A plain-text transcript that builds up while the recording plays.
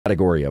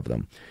category of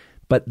them.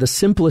 But the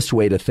simplest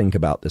way to think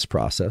about this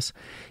process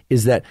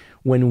is that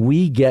when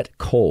we get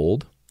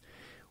cold,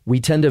 we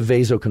tend to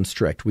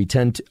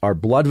vasoconstrict. Our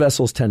blood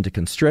vessels tend to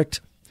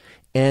constrict,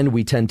 and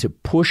we tend to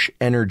push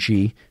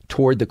energy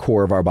toward the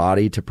core of our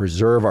body to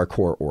preserve our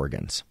core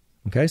organs.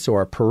 Okay, so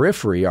our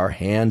periphery, our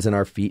hands and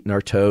our feet and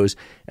our toes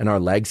and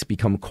our legs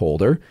become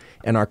colder,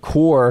 and our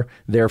core,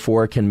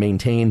 therefore, can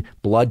maintain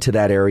blood to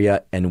that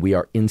area, and we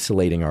are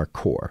insulating our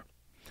core.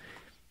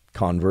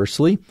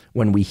 Conversely,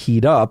 when we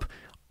heat up,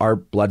 our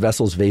blood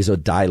vessels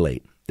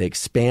vasodilate. They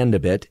expand a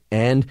bit,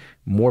 and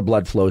more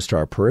blood flows to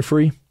our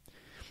periphery,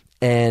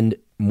 and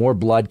more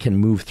blood can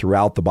move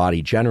throughout the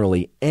body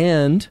generally,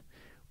 and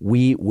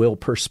we will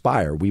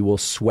perspire, we will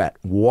sweat.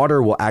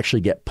 Water will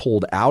actually get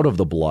pulled out of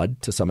the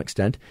blood to some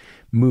extent,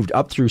 moved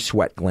up through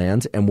sweat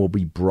glands, and will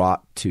be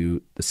brought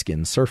to the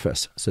skin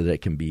surface so that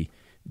it can be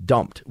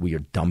dumped. We are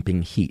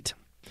dumping heat.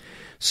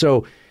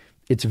 So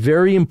it's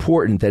very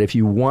important that if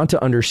you want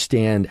to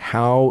understand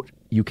how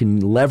you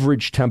can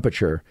leverage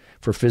temperature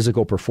for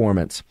physical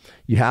performance,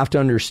 you have to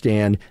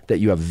understand that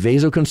you have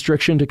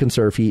vasoconstriction to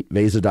conserve heat,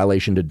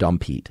 vasodilation to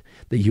dump heat,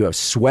 that you have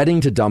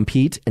sweating to dump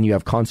heat, and you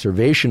have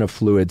conservation of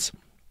fluids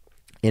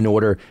in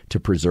order to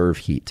preserve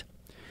heat.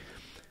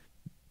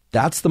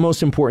 That's the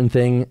most important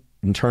thing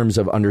in terms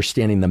of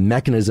understanding the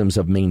mechanisms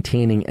of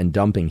maintaining and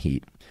dumping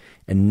heat.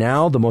 And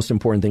now the most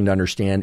important thing to understand